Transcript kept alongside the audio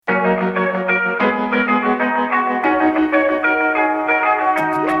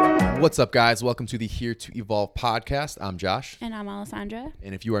What's up, guys? Welcome to the Here to Evolve podcast. I'm Josh. And I'm Alessandra.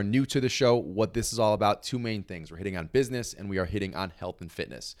 And if you are new to the show, what this is all about, two main things. We're hitting on business and we are hitting on health and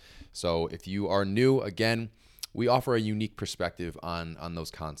fitness. So if you are new, again, we offer a unique perspective on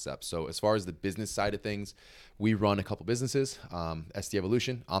those concepts. So as far as the business side of things, we run a couple businesses, SD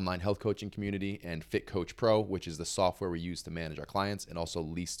Evolution, online health coaching community, and Fit Coach Pro, which is the software we use to manage our clients and also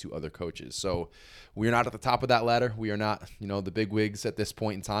lease to other coaches. So we are not at the top of that ladder. We are not, the big wigs at this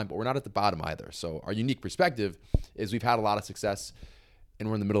point in time, but we're not at the bottom either. So our unique perspective is we've had a lot of success and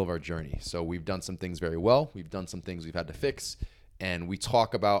we're in the middle of our journey. So we've done some things very well. We've done some things we've had to fix. And we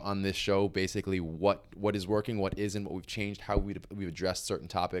talk about on this show basically what is working, what isn't, what we've changed, how we've addressed certain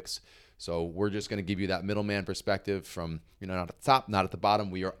topics. So we're just going to give you that middleman perspective from, not at the top, not at the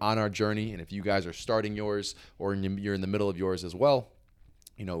bottom. We are on our journey. And if you guys are starting yours or you're in the middle of yours as well,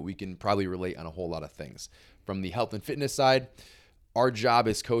 we can probably relate on a whole lot of things. From the health and fitness side, our job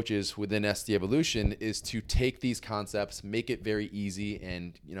as coaches within SD Evolution is to take these concepts, make it very easy,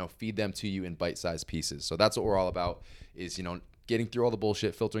 and feed them to you in bite-sized pieces. So that's what we're all about is, getting through all the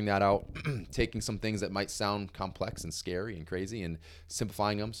bullshit, filtering that out, taking some things that might sound complex and scary and crazy and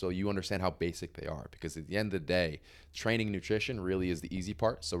simplifying them so you understand how basic they are. Because at the end of the day, training and nutrition really is the easy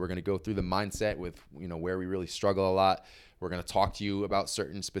part. So we're going to go through the mindset with, where we really struggle a lot. We're going to talk to you about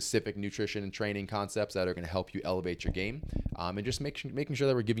certain specific nutrition and training concepts that are going to help you elevate your game, and just making sure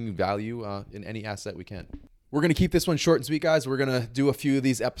that we're giving you value in any asset we can. We're going to keep this one short and sweet, guys. We're going to do a few of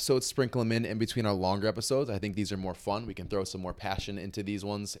these episodes, sprinkle them in between our longer episodes. I think these are more fun. We can throw some more passion into these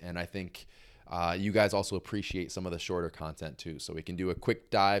ones. And I think you guys also appreciate some of the shorter content too. So we can do a quick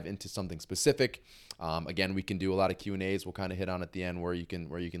dive into something specific. Again, we can do a lot of Q&As. We'll kind of hit on at the end where you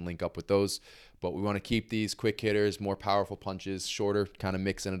can link up with those. But we want to keep these quick hitters, more powerful punches, shorter, kind of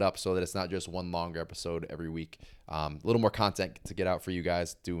mixing it up so that it's not just one longer episode every week. A little more content to get out for you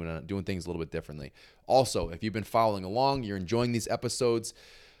guys, doing things a little bit differently. Also, if you've been following along, you're enjoying these episodes,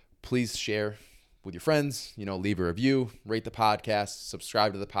 please share with your friends, leave a review, rate the podcast,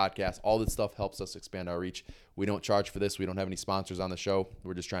 subscribe to the podcast. All this stuff helps us expand our reach. We don't charge for this. We don't have any sponsors on the show.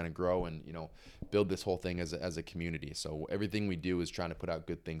 We're just trying to grow and, build this whole thing as a community. So everything we do is trying to put out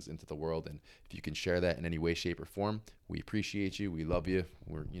good things into the world. And if you can share that in any way, shape, or form, we appreciate you. We love you.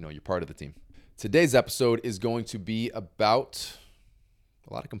 You're part of the team. Today's episode is going to be about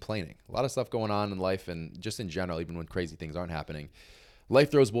a lot of complaining, a lot of stuff going on in life and just in general, even when crazy things aren't happening. Life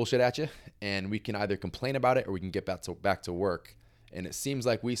throws bullshit at you, and we can either complain about it or we can get back to work. And it seems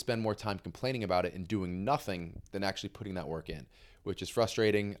like we spend more time complaining about it and doing nothing than actually putting that work in, which is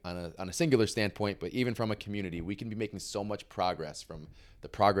frustrating on a singular standpoint. But even from a community, we can be making so much progress from the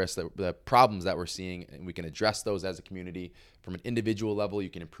problems that we're seeing, and we can address those as a community. From an individual level, you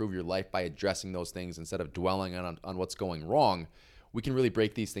can improve your life by addressing those things instead of dwelling on what's going wrong. We can really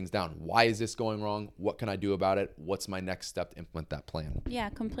break these things down. Why is this going wrong? What can I do about it? What's my next step to implement that plan? Yeah,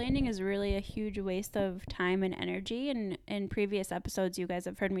 complaining is really a huge waste of time and energy. And in previous episodes, you guys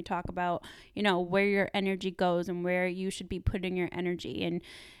have heard me talk about, where your energy goes and where you should be putting your energy. And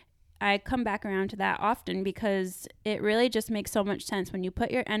I come back around to that often because it really just makes so much sense. When you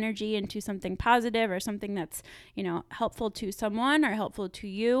put your energy into something positive or something that's, helpful to someone or helpful to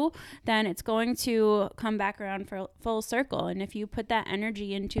you, then it's going to come back around for full circle. And if you put that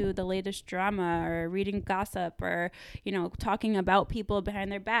energy into the latest drama or reading gossip or, talking about people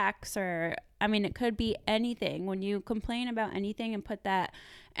behind their backs it could be anything. When you complain about anything and put that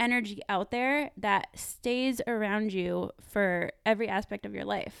energy out there, that stays around you for every aspect of your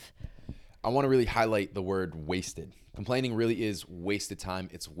life. I want to really highlight the word wasted. Complaining really is wasted time.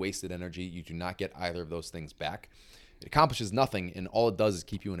 It's wasted energy. You do not get either of those things back. It accomplishes nothing, and all it does is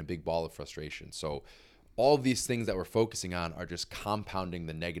keep you in a big ball of frustration. So all of these things that we're focusing on are just compounding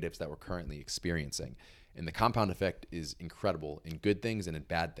the negatives that we're currently experiencing. And the compound effect is incredible in good things and in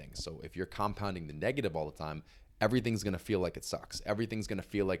bad things. So if you're compounding the negative all the time, everything's going to feel like it sucks. Everything's going to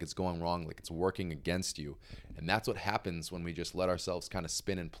feel like it's going wrong, like it's working against you. And that's what happens when we just let ourselves kind of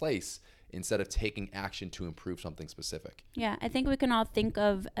spin in place instead of taking action to improve something specific. Yeah, I think we can all think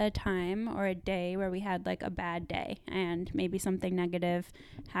of a time or a day where we had like a bad day and maybe something negative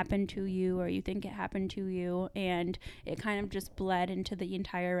happened to you or you think it happened to you and it kind of just bled into the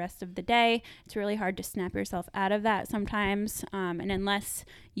entire rest of the day. It's really hard to snap yourself out of that sometimes. And unless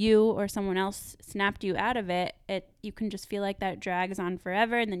you or someone else snapped you out of it, you can just feel like that drags on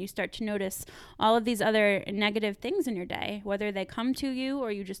forever. And then you start to notice all of these other negative things in your day, whether they come to you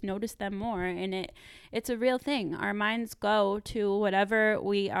or you just notice them more. And it's a real thing. Our minds go to whatever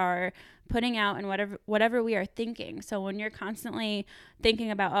we are putting out and whatever we are thinking. So when you're constantly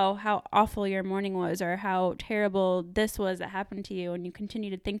thinking about, oh, how awful your morning was or how terrible this was that happened to you, and you continue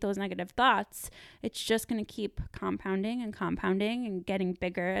to think those negative thoughts, it's just going to keep compounding and getting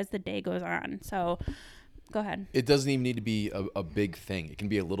bigger as the day goes on. So go ahead. It doesn't even need to be a big thing. It can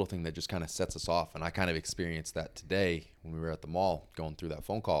be a little thing that just kind of sets us off. And I kind of experienced that today when we were at the mall going through that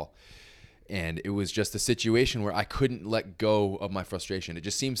phone call. And it was just a situation where I couldn't let go of my frustration. It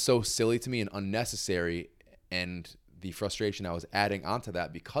just seemed so silly to me and unnecessary. And the frustration I was adding onto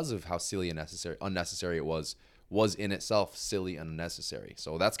that because of how silly and unnecessary it was in itself silly and unnecessary.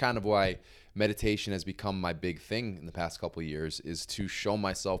 So that's kind of why meditation has become my big thing in the past couple of years, is to show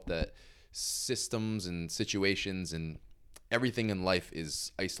myself that systems and situations and everything in life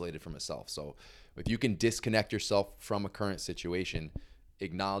is isolated from itself. So if you can disconnect yourself from a current situation,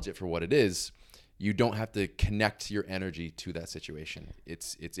 acknowledge it for what it is, you don't have to connect your energy to that situation.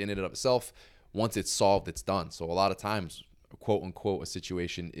 It's in and of itself. Once it's solved, it's done. So a lot of times, quote unquote, a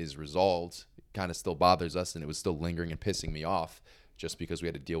situation is resolved, it kind of still bothers us and it was still lingering and pissing me off just because we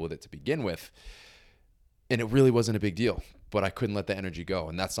had to deal with it to begin with. And it really wasn't a big deal, but I couldn't let the energy go.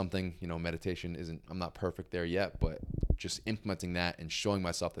 And that's something, meditation isn't, I'm not perfect there yet, but just implementing that and showing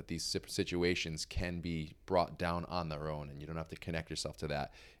myself that these situations can be brought down on their own and you don't have to connect yourself to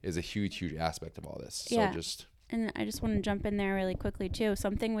that is a huge, huge aspect of all this. Yeah. So And I just want to jump in there really quickly too.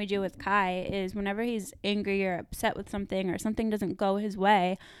 Something we do with Kai is whenever he's angry or upset with something or something doesn't go his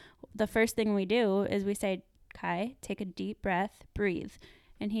way, the first thing we do is we say, Kai, take a deep breath, breathe.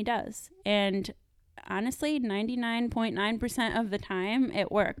 And he does. And honestly, 99.9% of the time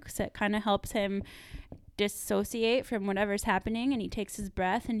it works. It kind of helps him dissociate from whatever's happening, and he takes his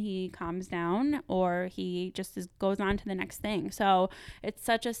breath and he calms down, or he just goes on to the next thing. So it's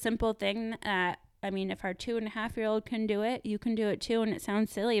such a simple thing that, if our 2.5-year-old can do it, you can do it too. And it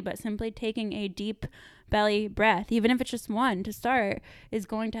sounds silly, but simply taking a deep belly breath, even if it's just one to start, is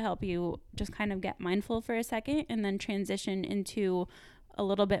going to help you just kind of get mindful for a second and then transition into a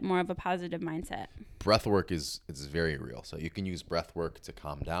little bit more of a positive mindset. Breath work is very real. So you can use breath work to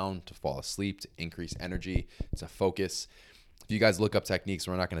calm down, to fall asleep, to increase energy, to focus. If you guys look up techniques,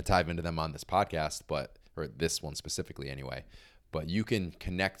 we're not going to dive into them on this podcast, or this one specifically anyway, but you can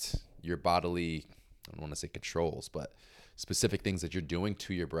connect your bodily, I don't want to say controls, but specific things that you're doing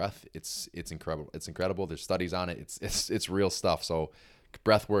to your breath. It's incredible. It's incredible. There's studies on it. It's real stuff. So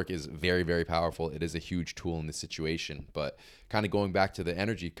breath work is very, very powerful. It is a huge tool in this situation. But kind of going back to the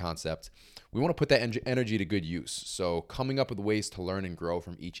energy concept, we want to put that energy to good use. So coming up with ways to learn and grow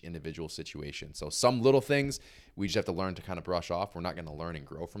from each individual situation. So some little things we just have to learn to kind of brush off. We're not going to learn and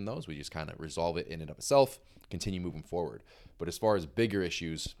grow from those. We just kind of resolve it in and of itself, continue moving forward. But as far as bigger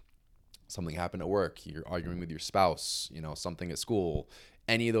issues, something happened at work, you're arguing with your spouse, something at school,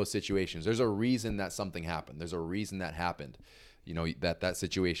 any of those situations, there's a reason that something happened. There's a reason that happened. That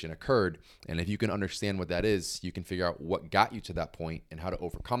situation occurred. And if you can understand what that is, you can figure out what got you to that point and how to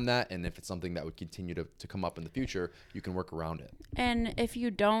overcome that. And if it's something that would continue to come up in the future, you can work around it. And if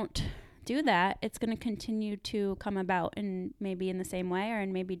you don't do that, it's going to continue to come about in maybe in the same way or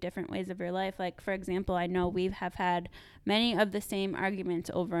in maybe different ways of your life. Like, for example, I know we have had many of the same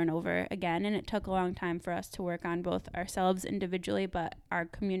arguments over and over again, and it took a long time for us to work on both ourselves individually, but our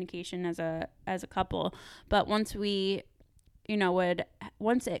communication as a couple. But once we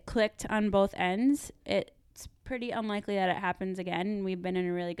once it clicked on both ends, it's pretty unlikely that it happens again, and we've been in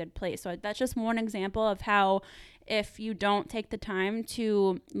a really good place. So that's just one example of how if you don't take the time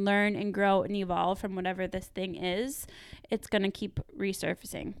to learn and grow and evolve from whatever this thing is, it's going to keep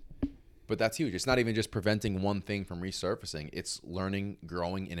resurfacing. But that's huge. It's not even just preventing one thing from resurfacing. It's learning,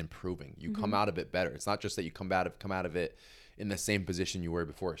 growing, and improving. You come out of it better. It's not just that you come out of it in the same position you were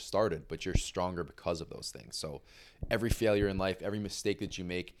before it started, but you're stronger because of those things. So every failure in life, every mistake that you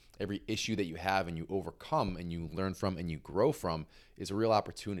make, every issue that you have and you overcome and you learn from and you grow from is a real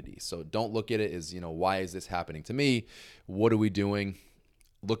opportunity. So don't look at it as, why is this happening to me? What are we doing?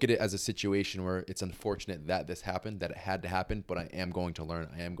 Look at it as a situation where it's unfortunate that this happened, that it had to happen, but I am going to learn,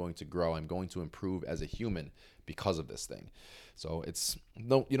 I am going to grow, I'm going to improve as a human because of this thing. So you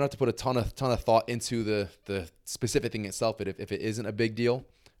don't have to put a ton of thought into the specific thing itself if it isn't a big deal.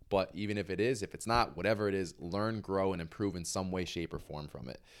 But even if it is, if it's not, whatever it is, learn, grow, and improve in some way, shape, or form from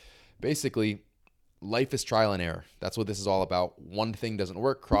it. Basically, life is trial and error. That's what this is all about. One thing doesn't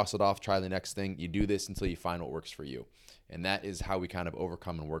work, cross it off, try the next thing. You do this until you find what works for you. And that is how we kind of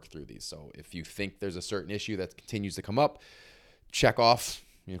overcome and work through these. So if you think there's a certain issue that continues to come up, check off,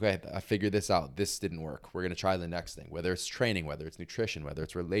 okay, I figured this out. This didn't work. We're going to try the next thing, whether it's training, whether it's nutrition, whether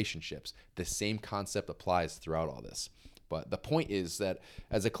it's relationships. The same concept applies throughout all this. But the point is that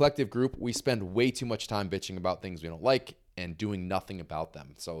as a collective group, we spend way too much time bitching about things we don't like and doing nothing about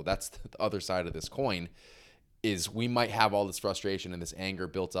them. So that's the other side of this coin, is we might have all this frustration and this anger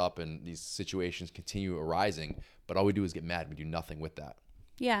built up and these situations continue arising, but all we do is get mad. We do nothing with that.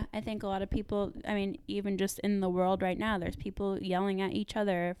 Yeah, I think a lot of people, I mean, even just in the world right now, there's people yelling at each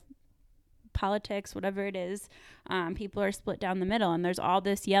other, politics, whatever it is. People are split down the middle, and there's all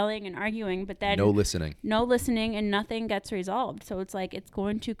this yelling and arguing, but then no listening, and nothing gets resolved. So it's like it's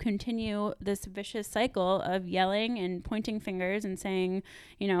going to continue this vicious cycle of yelling and pointing fingers and saying,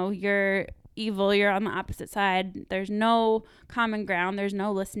 you know, you're evil, you're on the opposite side. There's no common ground, there's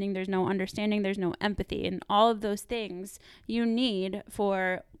no listening, there's no understanding, there's no empathy, and all of those things you need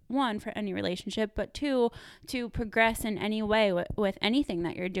for one, for any relationship, but two, to progress in any way with anything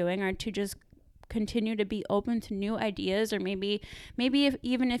that you're doing, or to just continue to be open to new ideas, or maybe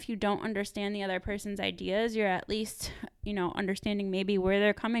even if you don't understand the other person's ideas, you're at least, you know, understanding maybe where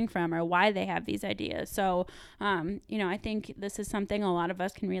they're coming from or why they have these ideas. So, you know, I think this is something a lot of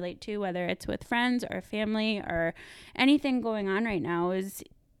us can relate to, whether it's with friends or family or anything going on right now, is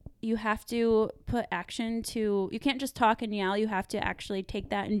you have to put action to, you can't just talk and yell, you have to actually take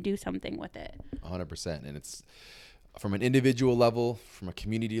that and do something with it. 100%. And it's from an individual level, from a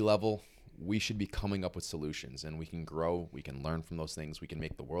community level, we should be coming up with solutions, and we can grow, we can learn from those things, we can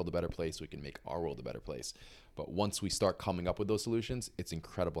make the world a better place, we can make our world a better place. But once we start coming up with those solutions, it's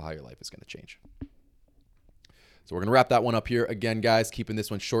incredible how your life is going to change. So we're going to wrap that one up here. Again, guys, keeping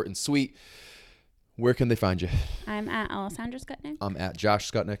this one short and sweet. Where can they find you? I'm at Alessandra Skutnik. I'm at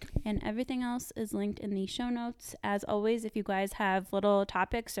Josh Skutnik. And everything else is linked in the show notes. As always, if you guys have little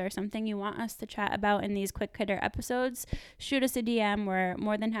topics or something you want us to chat about in these quick hitter episodes, shoot us a DM. We're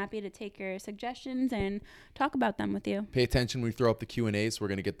more than happy to take your suggestions and talk about them with you. Pay attention when we throw up the Q&As. We're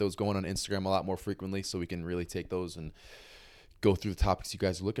going to get those going on Instagram a lot more frequently, so we can really take those and go through the topics you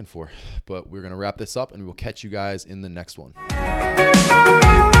guys are looking for. But we're going to wrap this up, and we'll catch you guys in the next one.